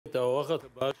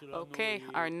Okay,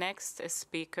 our next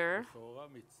speaker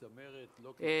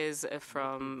is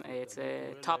from, it's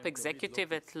a top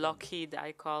executive at Lockheed.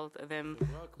 I called them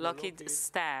Lockheed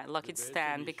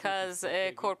Stan, because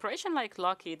a corporation like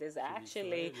Lockheed is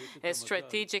actually a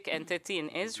strategic entity in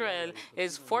Israel,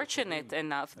 is fortunate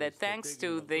enough that thanks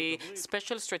to the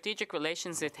special strategic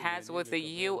relations it has with the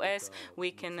U.S.,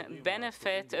 we can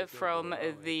benefit from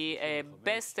the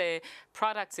best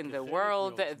products in the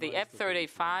world, the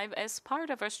F-35, as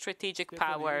part of our strategic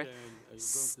power.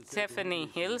 Stephanie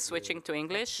Hill, switching to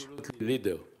English.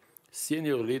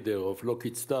 Senior leader of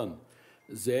Lockheed Stan,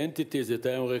 the entity that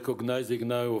I am recognizing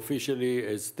now officially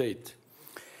as state.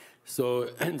 So,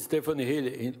 and Stephanie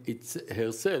Hill, it's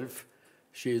herself,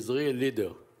 she is a real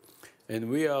leader. And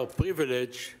we are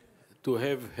privileged to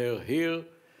have her here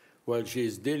while she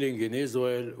is dealing in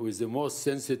Israel with the most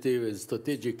sensitive and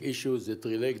strategic issues that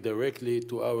relate directly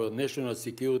to our national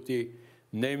security,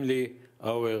 namely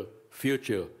our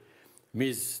future.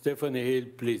 Ms. Stephanie Hill,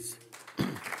 please.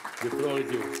 The floor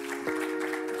is yours.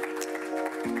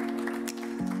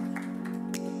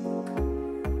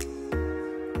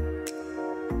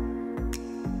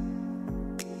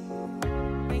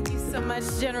 Thank you so much,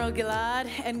 General Gilad,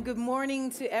 and good morning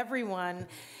to everyone.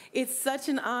 It's such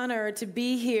an honor to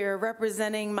be here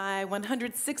representing my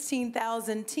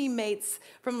 116,000 teammates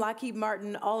from Lockheed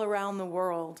Martin all around the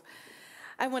world.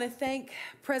 I want to thank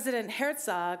President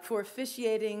Herzog for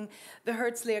officiating the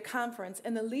Herzliya conference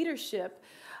and the leadership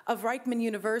of Reichman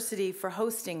University for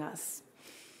hosting us.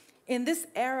 In this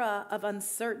era of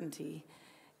uncertainty,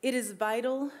 it is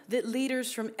vital that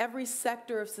leaders from every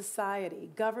sector of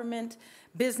society, government,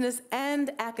 business,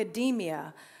 and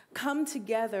academia come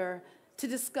together to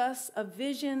discuss a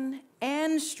vision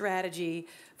and strategy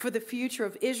for the future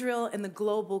of Israel and the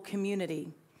global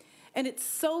community. And it's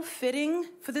so fitting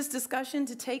for this discussion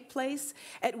to take place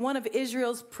at one of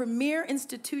Israel's premier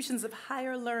institutions of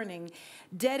higher learning,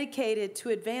 dedicated to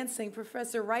advancing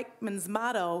Professor Reichman's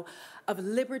motto of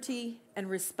liberty and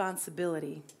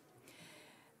responsibility.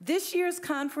 This year's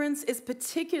conference is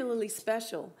particularly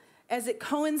special as it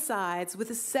coincides with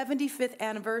the 75th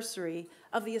anniversary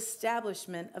of the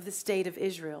establishment of the State of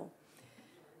Israel.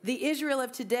 The Israel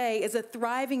of today is a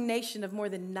thriving nation of more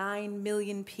than 9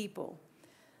 million people.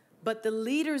 But the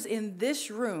leaders in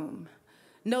this room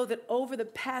know that over the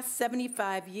past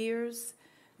 75 years,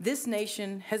 this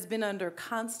nation has been under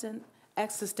constant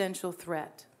existential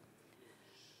threat.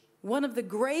 One of the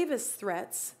gravest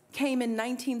threats came in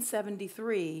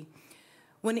 1973,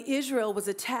 when Israel was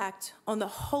attacked on the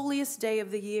holiest day of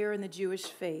the year in the Jewish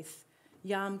faith,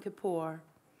 Yom Kippur.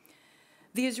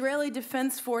 The Israeli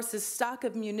Defense Forces' stock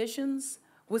of munitions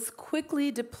was quickly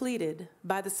depleted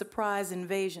by the surprise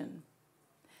invasion.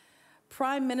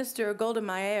 Prime Minister Golda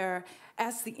Meir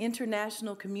asked the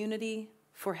international community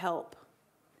for help.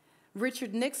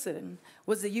 Richard Nixon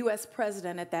was the U.S.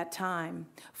 president at that time.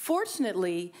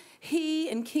 Fortunately, he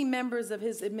and key members of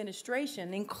his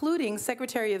administration, including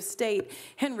Secretary of State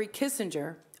Henry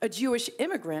Kissinger, a Jewish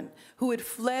immigrant who had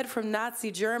fled from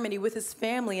Nazi Germany with his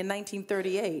family in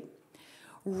 1938,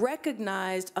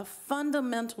 recognized a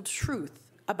fundamental truth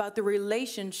about the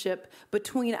relationship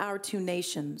between our two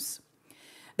nations,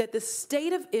 that the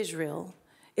State of Israel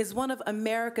is one of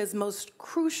America's most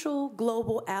crucial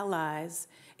global allies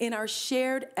in our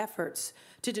shared efforts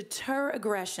to deter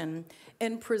aggression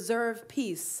and preserve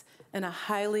peace in a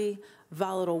highly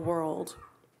volatile world.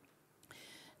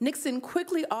 Nixon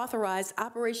quickly authorized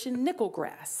Operation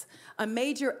Nickelgrass, a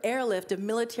major airlift of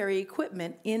military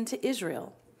equipment into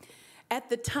Israel. At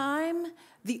the time,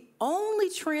 the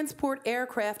only transport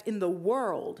aircraft in the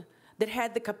world that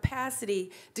had the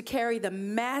capacity to carry the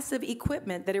massive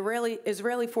equipment that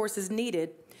Israeli forces needed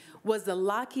was the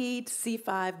Lockheed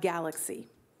C-5 Galaxy.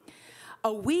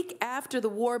 A week after the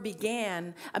war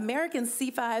began, American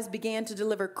C-5s began to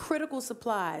deliver critical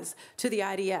supplies to the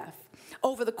IDF.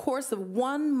 Over the course of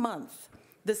 1 month,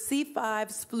 the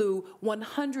C-5s flew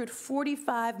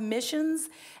 145 missions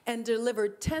and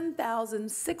delivered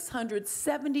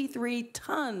 10,673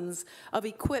 tons of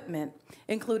equipment,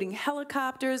 including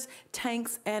helicopters,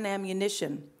 tanks, and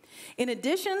ammunition. In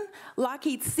addition,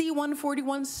 Lockheed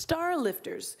C-141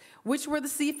 Starlifters, which were the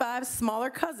C-5's smaller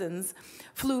cousins,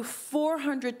 flew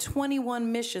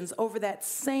 421 missions over that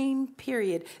same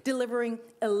period, delivering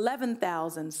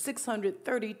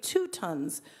 11,632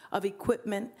 tons of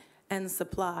equipment and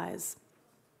supplies.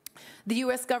 The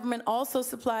U.S. government also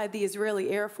supplied the Israeli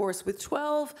Air Force with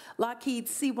 12 Lockheed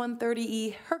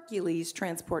C-130E Hercules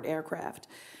transport aircraft.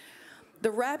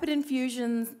 The rapid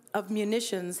infusion of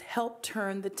munitions helped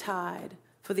turn the tide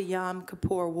for the Yom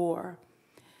Kippur War.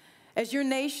 As your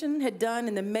nation had done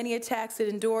in the many attacks it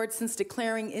endured since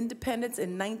declaring independence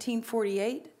in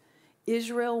 1948,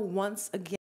 Israel once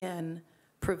again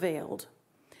prevailed.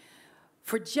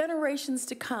 For generations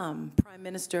to come, Prime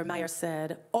Minister Meyer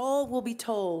said, all will be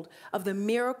told of the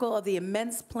miracle of the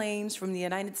immense planes from the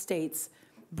United States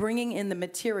bringing in the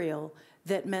material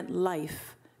that meant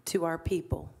life to our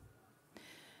people.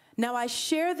 Now, I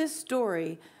share this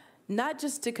story not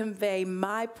just to convey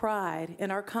my pride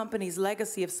in our company's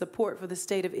legacy of support for the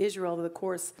state of Israel over the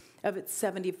course of its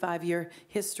 75-year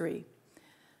history.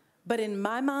 But in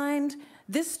my mind,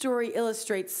 this story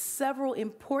illustrates several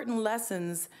important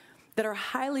lessons that are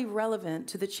highly relevant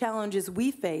to the challenges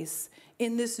we face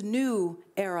in this new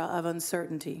era of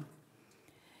uncertainty.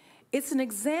 It's an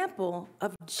example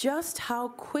of just how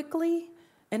quickly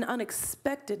and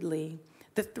unexpectedly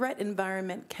the threat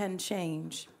environment can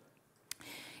change.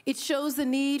 It shows the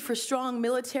need for strong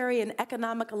military and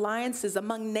economic alliances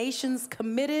among nations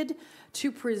committed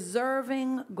to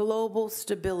preserving global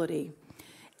stability.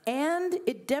 And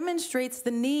it demonstrates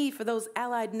the need for those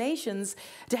allied nations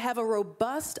to have a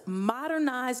robust,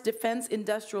 modernized defense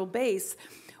industrial base,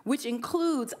 which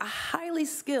includes a highly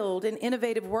skilled and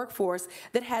innovative workforce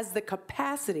that has the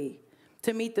capacity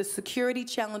to meet the security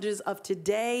challenges of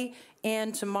today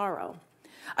and tomorrow.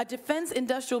 A defense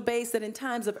industrial base that in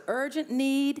times of urgent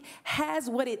need has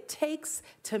what it takes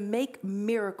to make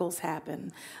miracles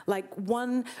happen, like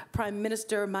one Prime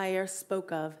Minister Meyer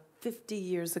spoke of 50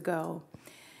 years ago.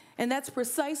 And that's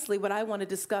precisely what I want to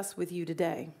discuss with you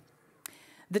today.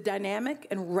 The dynamic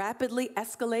and rapidly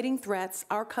escalating threats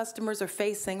our customers are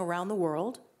facing around the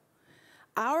world,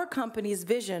 our company's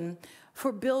vision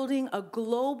for building a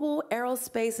global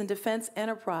aerospace and defense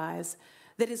enterprise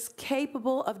that is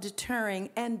capable of deterring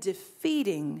and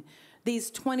defeating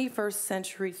these 21st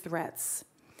century threats.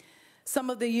 Some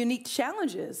of the unique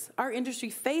challenges our industry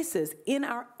faces in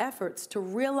our efforts to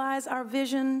realize our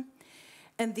vision,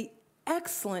 and the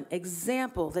excellent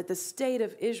example that the state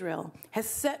of Israel has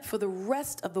set for the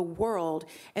rest of the world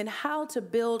in how to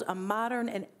build a modern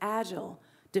and agile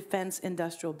defense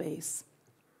industrial base.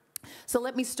 So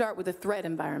let me start with the threat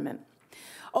environment.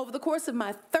 Over the course of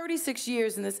my 36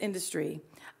 years in this industry,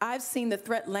 I've seen the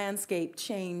threat landscape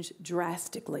change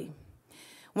drastically.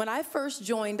 When I first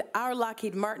joined our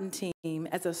Lockheed Martin team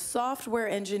as a software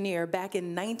engineer back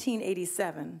in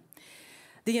 1987,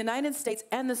 the United States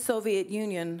and the Soviet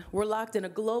Union were locked in a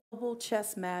global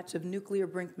chess match of nuclear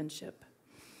brinkmanship.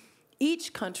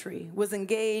 Each country was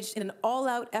engaged in an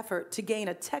all-out effort to gain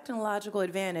a technological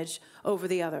advantage over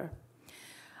the other.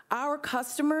 Our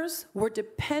customers were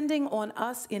depending on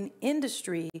us in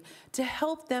industry to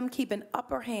help them keep an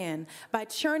upper hand by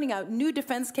churning out new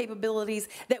defense capabilities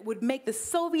that would make the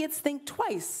Soviets think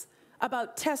twice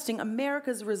about testing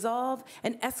America's resolve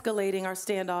and escalating our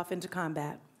standoff into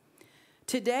combat.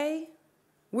 Today,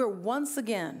 we're once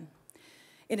again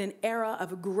in an era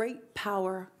of great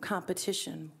power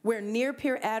competition, where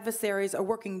near-peer adversaries are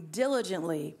working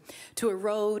diligently to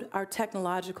erode our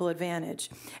technological advantage.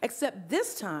 Except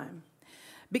this time,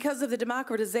 because of the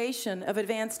democratization of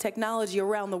advanced technology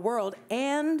around the world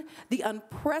and the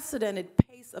unprecedented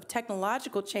pace of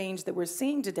technological change that we're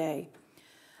seeing today,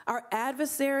 our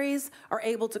adversaries are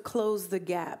able to close the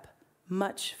gap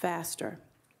much faster.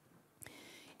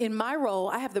 In my role,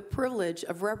 I have the privilege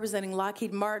of representing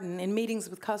Lockheed Martin in meetings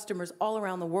with customers all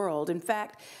around the world. In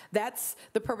fact, that's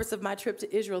the purpose of my trip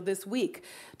to Israel this week,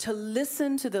 to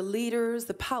listen to the leaders,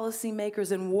 the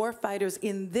policymakers, and warfighters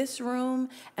in this room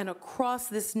and across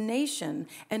this nation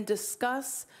and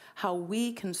discuss how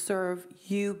we can serve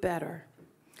you better.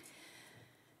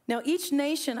 Now, each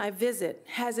nation I visit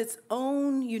has its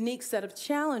own unique set of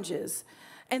challenges.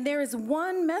 And there is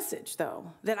one message,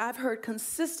 though, that I've heard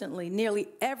consistently nearly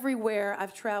everywhere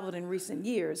I've traveled in recent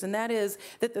years, and that is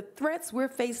that the threats we're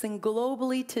facing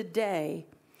globally today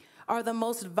are the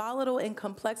most volatile and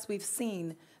complex we've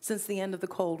seen since the end of the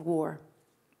Cold War.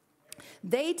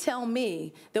 They tell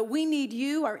me that we need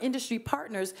you, our industry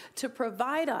partners, to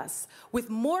provide us with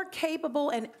more capable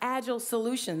and agile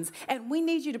solutions, and we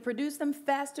need you to produce them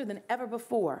faster than ever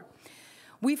before.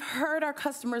 We've heard our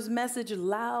customers' message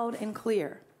loud and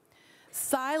clear.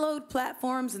 Siloed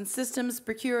platforms and systems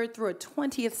procured through a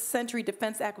 20th century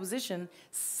defense acquisition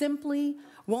simply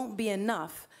won't be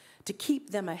enough to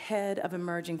keep them ahead of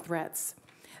emerging threats.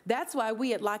 That's why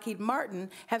we at Lockheed Martin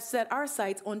have set our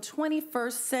sights on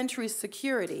 21st century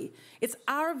security. It's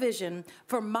our vision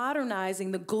for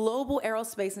modernizing the global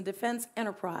aerospace and defense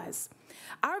enterprise.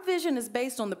 Our vision is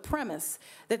based on the premise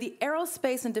that the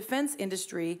aerospace and defense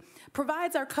industry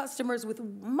provides our customers with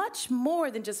much more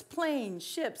than just planes,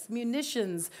 ships,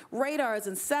 munitions, radars,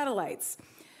 and satellites.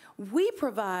 We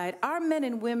provide our men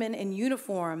and women in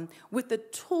uniform with the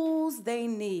tools they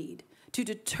need to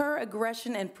deter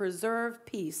aggression and preserve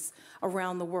peace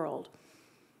around the world.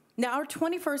 Now, our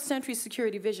 21st century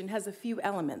security vision has a few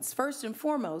elements. First and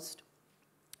foremost,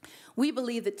 we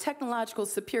believe that technological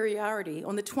superiority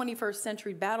on the 21st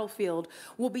century battlefield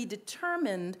will be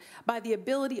determined by the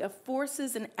ability of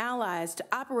forces and allies to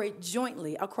operate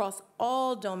jointly across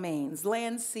all domains,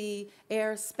 land, sea,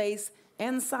 air, space,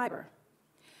 and cyber.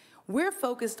 We're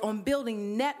focused on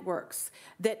building networks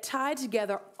that tie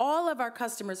together all of our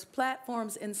customers'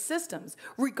 platforms and systems,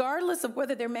 regardless of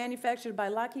whether they're manufactured by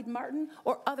Lockheed Martin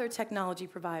or other technology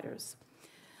providers.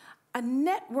 A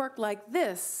network like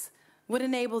this would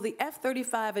enable the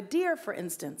F-35 Adir, for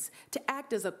instance, to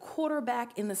act as a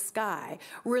quarterback in the sky,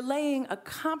 relaying a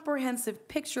comprehensive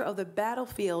picture of the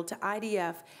battlefield to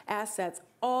IDF assets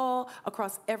all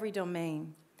across every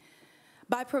domain.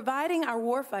 By providing our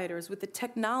warfighters with the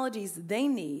technologies they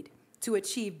need to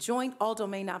achieve joint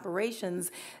all-domain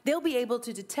operations, they'll be able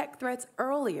to detect threats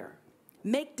earlier,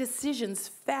 make decisions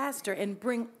faster, and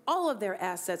bring all of their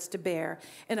assets to bear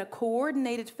in a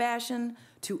coordinated fashion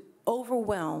to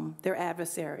overwhelm their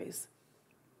adversaries.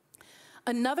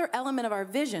 Another element of our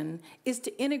vision is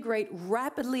to integrate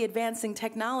rapidly advancing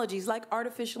technologies like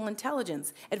artificial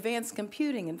intelligence, advanced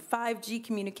computing, and 5G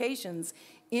communications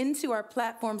into our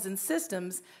platforms and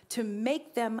systems to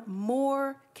make them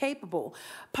more capable.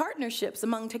 Partnerships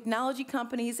among technology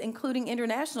companies, including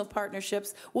international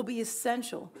partnerships, will be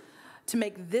essential to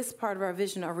make this part of our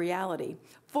vision a reality.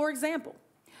 For example,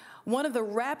 one of the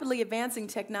rapidly advancing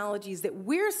technologies that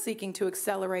we're seeking to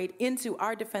accelerate into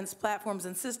our defense platforms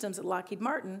and systems at Lockheed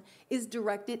Martin is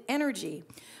directed energy,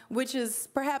 which is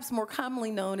perhaps more commonly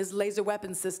known as laser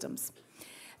weapon systems.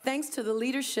 Thanks to the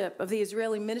leadership of the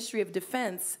Israeli Ministry of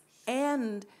Defense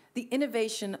and the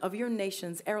innovation of your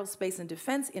nation's aerospace and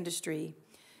defense industry,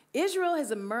 Israel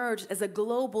has emerged as a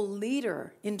global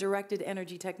leader in directed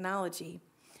energy technology.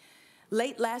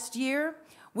 Late last year,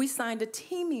 we signed a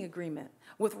teaming agreement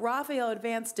with Rafael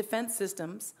Advanced Defense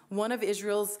Systems, one of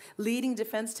Israel's leading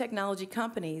defense technology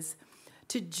companies,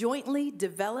 to jointly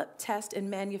develop, test, and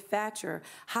manufacture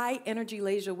high-energy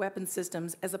laser weapon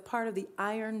systems as a part of the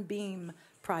Iron Beam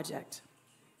project.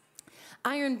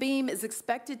 Iron Beam is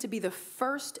expected to be the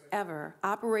first ever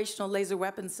operational laser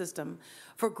weapon system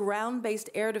for ground-based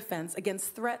air defense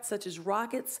against threats such as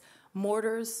rockets,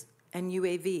 mortars, and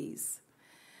UAVs.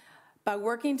 By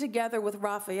working together with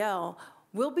Rafael,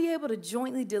 we'll be able to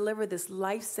jointly deliver this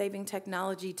life-saving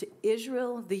technology to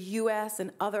Israel, the US,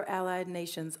 and other allied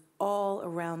nations all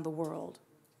around the world.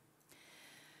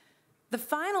 The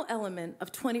final element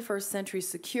of 21st century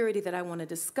security that I want to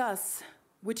discuss,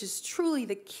 which is truly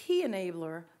the key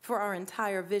enabler for our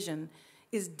entire vision,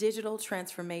 is digital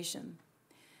transformation.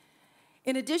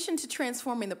 In addition to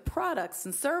transforming the products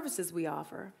and services we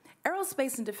offer,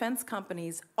 aerospace and defense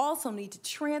companies also need to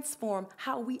transform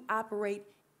how we operate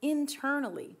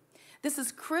internally. This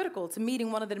is critical to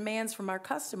meeting one of the demands from our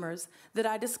customers that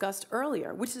I discussed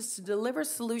earlier, which is to deliver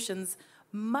solutions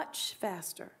much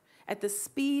faster at the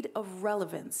speed of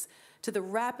relevance to the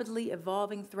rapidly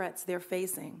evolving threats they're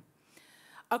facing.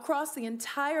 Across the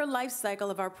entire life cycle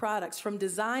of our products, from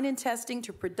design and testing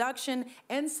to production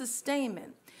and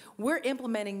sustainment, we're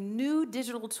implementing new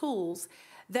digital tools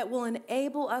that will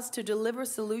enable us to deliver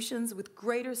solutions with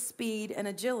greater speed and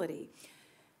agility.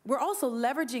 We're also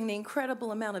leveraging the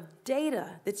incredible amount of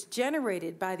data that's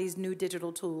generated by these new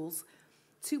digital tools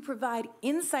to provide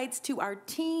insights to our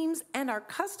teams and our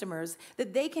customers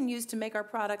that they can use to make our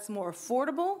products more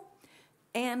affordable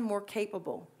and more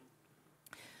capable.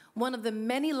 One of the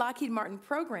many Lockheed Martin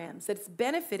programs that's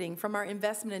benefiting from our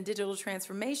investment in digital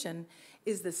transformation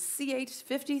is the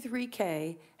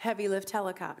CH-53K heavy lift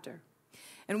helicopter.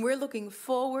 And we're looking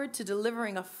forward to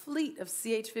delivering a fleet of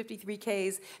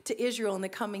CH-53Ks to Israel in the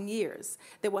coming years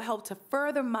that will help to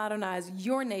further modernize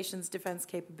your nation's defense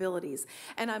capabilities.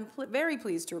 And I'm very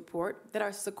pleased to report that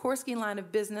our Sikorsky line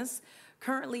of business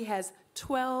currently has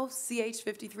 12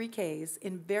 CH-53Ks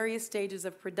in various stages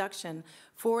of production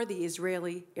for the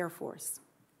Israeli Air Force.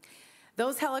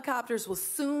 Those helicopters will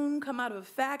soon come out of a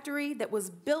factory that was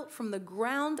built from the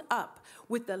ground up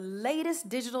with the latest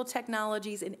digital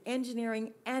technologies in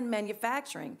engineering and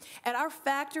manufacturing. At our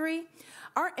factory,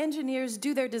 our engineers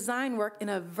do their design work in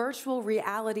a virtual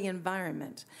reality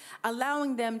environment,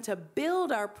 allowing them to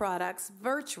build our products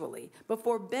virtually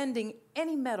before bending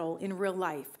any metal in real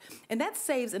life. And that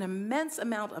saves an immense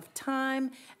amount of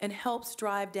time and helps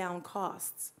drive down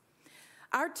costs.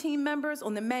 Our team members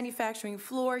on the manufacturing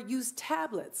floor use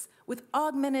tablets with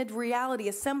augmented reality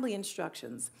assembly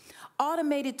instructions,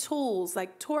 automated tools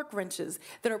like torque wrenches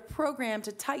that are programmed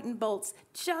to tighten bolts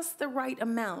just the right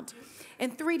amount,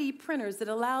 and 3D printers that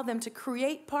allow them to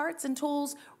create parts and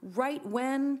tools right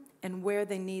when and where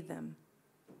they need them.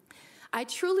 I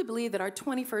truly believe that our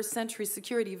 21st century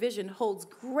security vision holds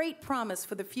great promise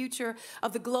for the future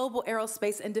of the global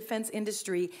aerospace and defense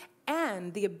industry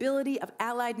and the ability of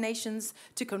allied nations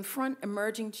to confront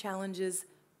emerging challenges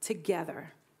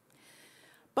together.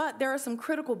 But there are some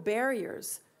critical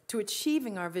barriers to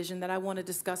achieving our vision that I want to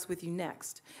discuss with you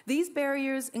next. These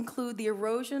barriers include the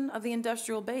erosion of the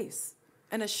industrial base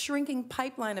and a shrinking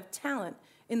pipeline of talent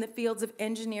in the fields of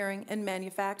engineering and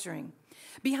manufacturing.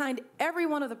 Behind every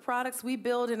one of the products we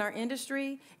build in our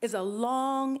industry is a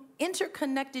long,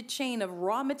 interconnected chain of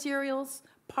raw materials,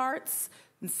 parts,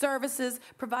 and services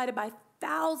provided by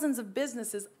thousands of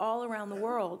businesses all around the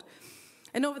world.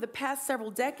 And over the past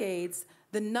several decades,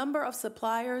 the number of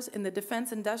suppliers in the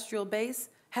defense industrial base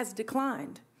has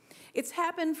declined. It's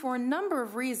happened for a number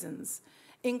of reasons,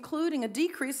 including a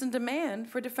decrease in demand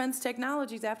for defense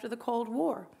technologies after the Cold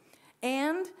War,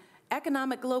 and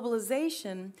economic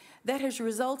globalization that has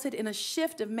resulted in a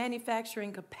shift of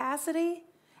manufacturing capacity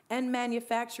and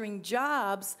manufacturing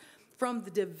jobs from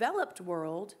the developed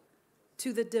world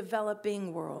to the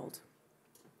developing world.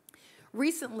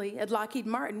 Recently, at Lockheed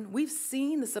Martin, we've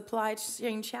seen the supply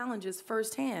chain challenges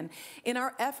firsthand. In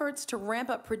our efforts to ramp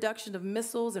up production of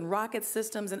missiles and rocket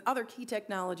systems and other key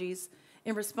technologies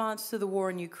in response to the war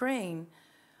in Ukraine,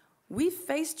 we've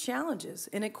faced challenges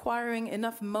in acquiring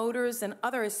enough motors and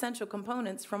other essential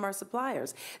components from our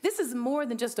suppliers. This is more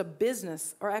than just a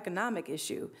business or economic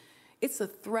issue. It's a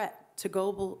threat to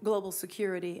global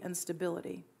security and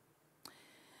stability.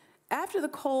 After the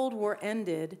Cold War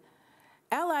ended,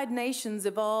 Allied nations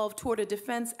evolved toward a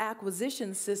defense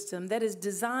acquisition system that is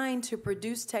designed to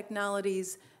produce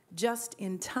technologies just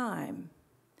in time,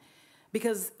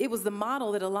 because it was the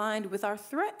model that aligned with our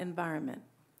threat environment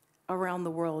around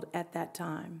the world at that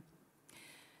time.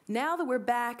 Now that we're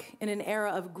back in an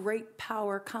era of great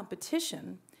power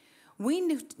competition, we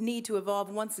need to evolve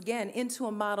once again into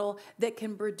a model that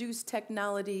can produce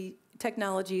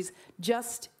technologies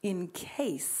just in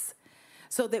case,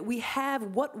 so that we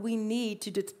have what we need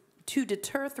to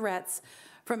deter threats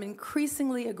from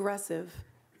increasingly aggressive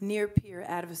near-peer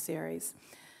adversaries.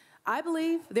 I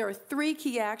believe there are 3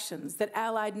 key actions that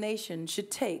allied nations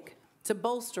should take to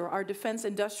bolster our defense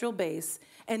industrial base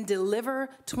and deliver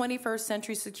 21st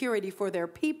century security for their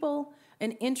people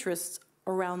and interests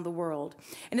around the world.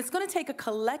 And it's going to take a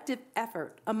collective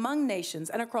effort among nations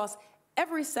and across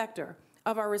every sector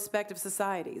of our respective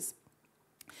societies.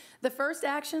 The first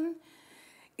action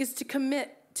is to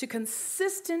commit to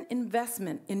consistent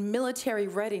investment in military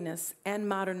readiness and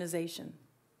modernization.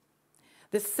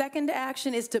 The second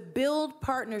action is to build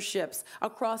partnerships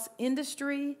across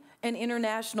industry and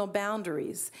international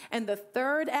boundaries. And the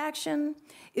third action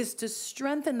is to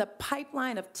strengthen the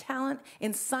pipeline of talent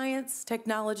in science,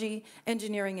 technology,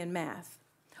 engineering, and math.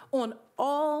 On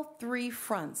all 3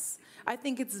 fronts, I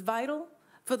think it's vital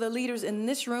for the leaders in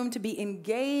this room to be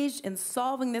engaged in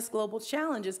solving this global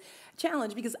challenge,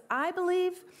 because I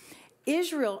believe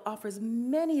Israel offers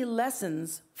many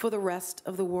lessons for the rest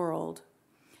of the world.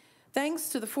 Thanks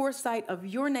to the foresight of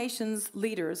your nation's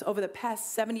leaders over the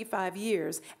past 75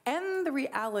 years and the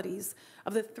realities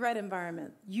of the threat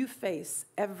environment you face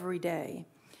every day,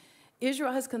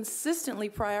 Israel has consistently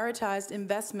prioritized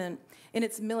investment in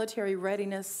its military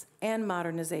readiness and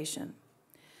modernization.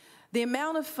 The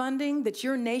amount of funding that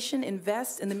your nation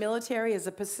invests in the military as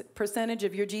a percentage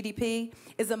of your GDP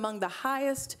is among the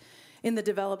highest in the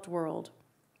developed world.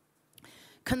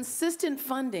 Consistent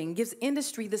funding gives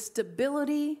industry the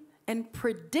stability and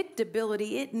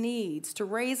predictability it needs to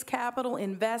raise capital,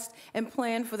 invest, and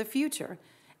plan for the future,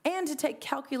 and to take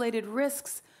calculated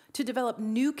risks to develop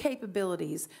new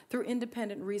capabilities through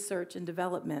independent research and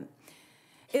development.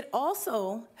 It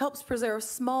also helps preserve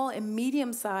small and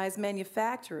medium-sized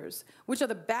manufacturers, which are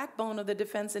the backbone of the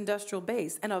defense industrial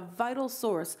base and a vital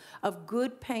source of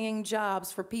good-paying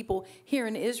jobs for people here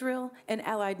in Israel and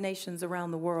allied nations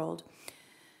around the world.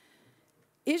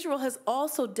 Israel has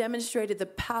also demonstrated the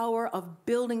power of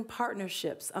building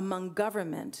partnerships among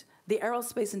government, the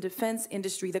aerospace and defense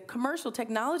industry, the commercial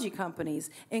technology companies,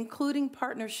 including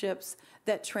partnerships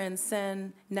that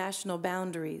transcend national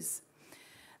boundaries.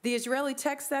 The Israeli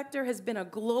tech sector has been a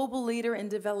global leader in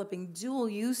developing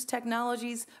dual-use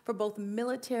technologies for both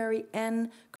military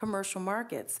and commercial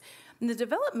markets. And the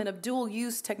development of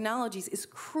dual-use technologies is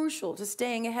crucial to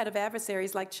staying ahead of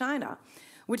adversaries like China,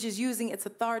 which is using its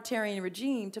authoritarian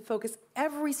regime to focus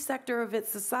every sector of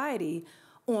its society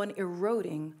on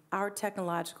eroding our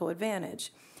technological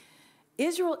advantage.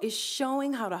 Israel is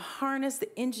showing how to harness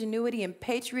the ingenuity and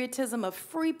patriotism of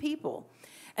free people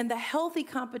and the healthy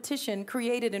competition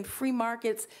created in free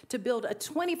markets to build a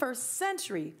 21st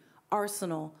century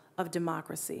arsenal of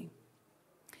democracy.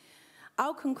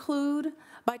 I'll conclude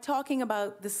by talking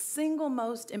about the single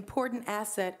most important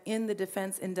asset in the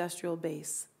defense industrial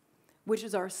base, which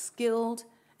is our skilled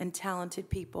and talented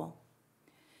people.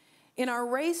 In our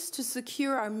race to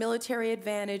secure our military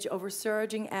advantage over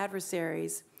surging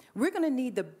adversaries, we're going to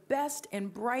need the best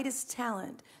and brightest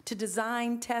talent to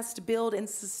design, test, build, and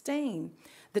sustain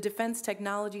the defense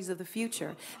technologies of the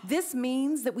future. This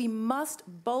means that we must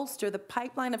bolster the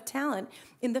pipeline of talent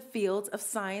in the fields of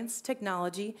science,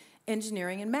 technology,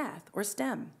 engineering, and math, or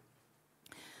STEM.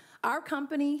 Our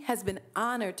company has been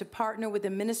honored to partner with the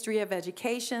Ministry of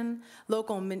Education,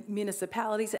 local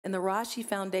municipalities, and the Rashi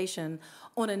Foundation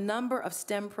on a number of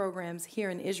STEM programs here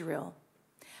in Israel.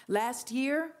 Last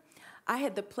year, I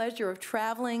had the pleasure of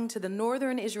traveling to the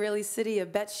northern Israeli city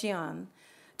of Bet Shean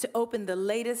to open the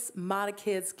latest Mata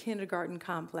Kids kindergarten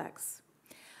complex.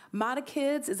 Mata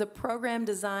Kids is a program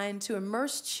designed to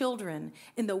immerse children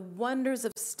in the wonders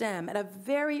of STEM at a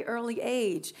very early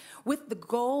age, with the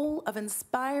goal of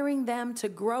inspiring them to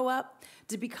grow up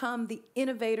to become the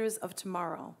innovators of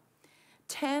tomorrow.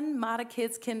 10 Mata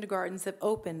Kids kindergartens have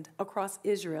opened across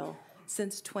Israel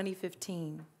since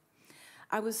 2015.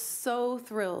 I was so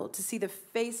thrilled to see the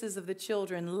faces of the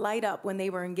children light up when they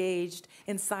were engaged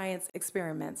in science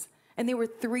experiments, and they were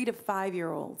 3 to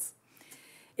 5-year-olds.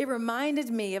 It reminded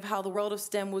me of how the world of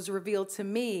STEM was revealed to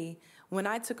me when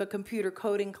I took a computer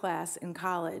coding class in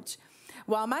college.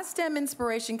 While my STEM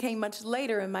inspiration came much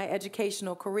later in my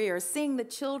educational career, seeing the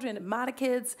children at Mata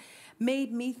Kids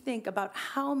made me think about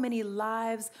how many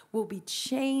lives will be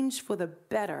changed for the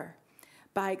better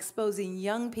by exposing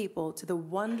young people to the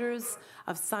wonders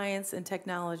of science and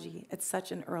technology at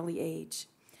such an early age.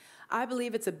 I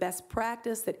believe it's a best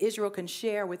practice that Israel can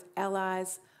share with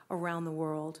allies around the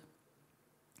world.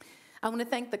 I want to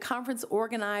thank the conference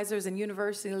organizers and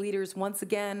university leaders once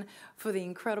again for the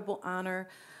incredible honor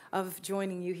of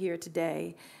joining you here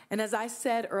today. And as I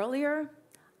said earlier,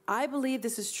 I believe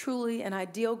this is truly an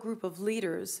ideal group of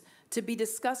leaders to be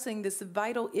discussing this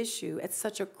vital issue at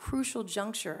such a crucial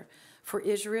juncture for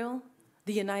Israel,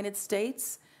 the United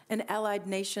States, and allied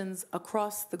nations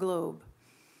across the globe.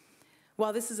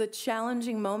 While this is a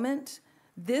challenging moment,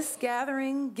 this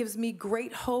gathering gives me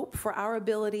great hope for our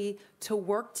ability to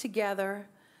work together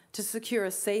to secure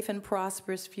a safe and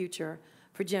prosperous future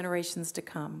for generations to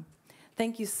come.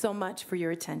 Thank you so much for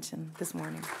your attention this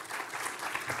morning.